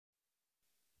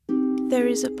There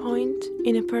is a point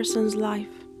in a person's life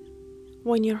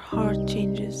when your heart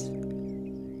changes,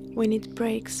 when it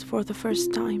breaks for the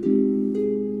first time.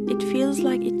 It feels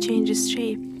like it changes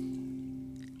shape,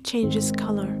 changes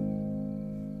color.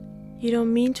 You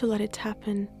don't mean to let it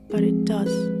happen, but it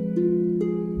does.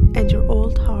 And your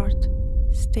old heart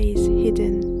stays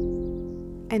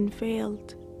hidden and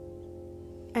veiled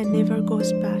and never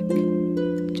goes back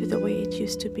to the way it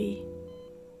used to be.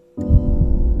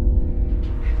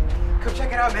 Come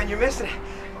check it out, man. You're missing it.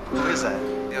 Who is that?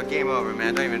 Yo, game over,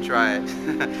 man. Don't even try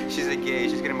it. She's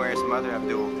engaged. She's gonna marry some other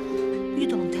Abdul. You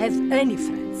don't have any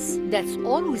friends. That's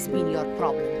always been your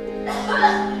problem.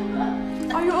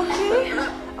 Are you okay?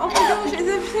 Oh my gosh, is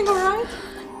everything alright?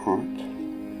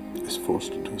 Heart is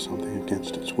forced to do something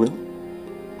against its will.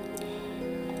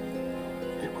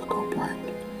 It will go blind.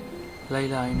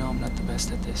 Layla, I know I'm not the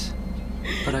best at this,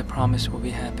 but I promise we'll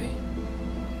be happy.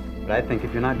 But I think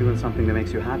if you're not doing something that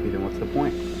makes you happy, then what's the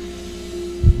point?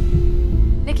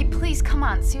 Nikki, please, come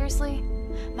on, seriously?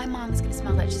 My mom is gonna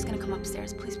smell that. She's gonna come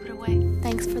upstairs. Please put it away.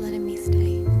 Thanks for letting me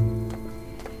stay.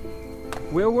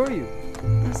 Where were you?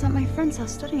 I was at my friend's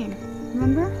house studying.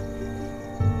 Remember?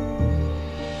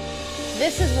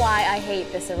 This is why I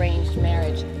hate this arranged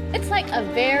marriage. It's like a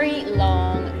very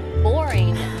long,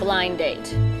 boring blind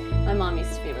date. My mom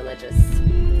used to be religious.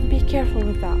 Be careful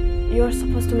with that. You're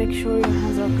supposed to make sure your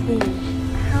hands are clean.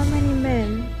 How many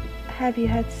men have you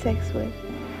had sex with?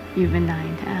 You've been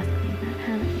dying to ask me that,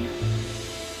 haven't you?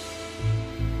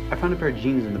 I found a pair of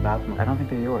jeans in the bathroom. I don't think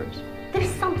they're yours.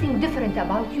 There's something different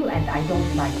about you, and I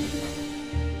don't like it.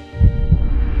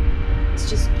 It's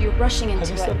just you're rushing into Have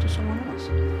you slept with someone else?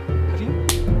 Have you?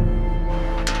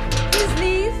 Please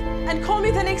leave and call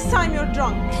me the next time you're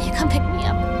drunk. Can you come pick me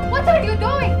up? What are you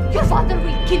doing? Your father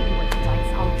will kill you when he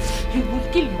finds out. He will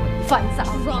kill you when he finds out.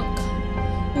 Drunk,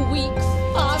 weak,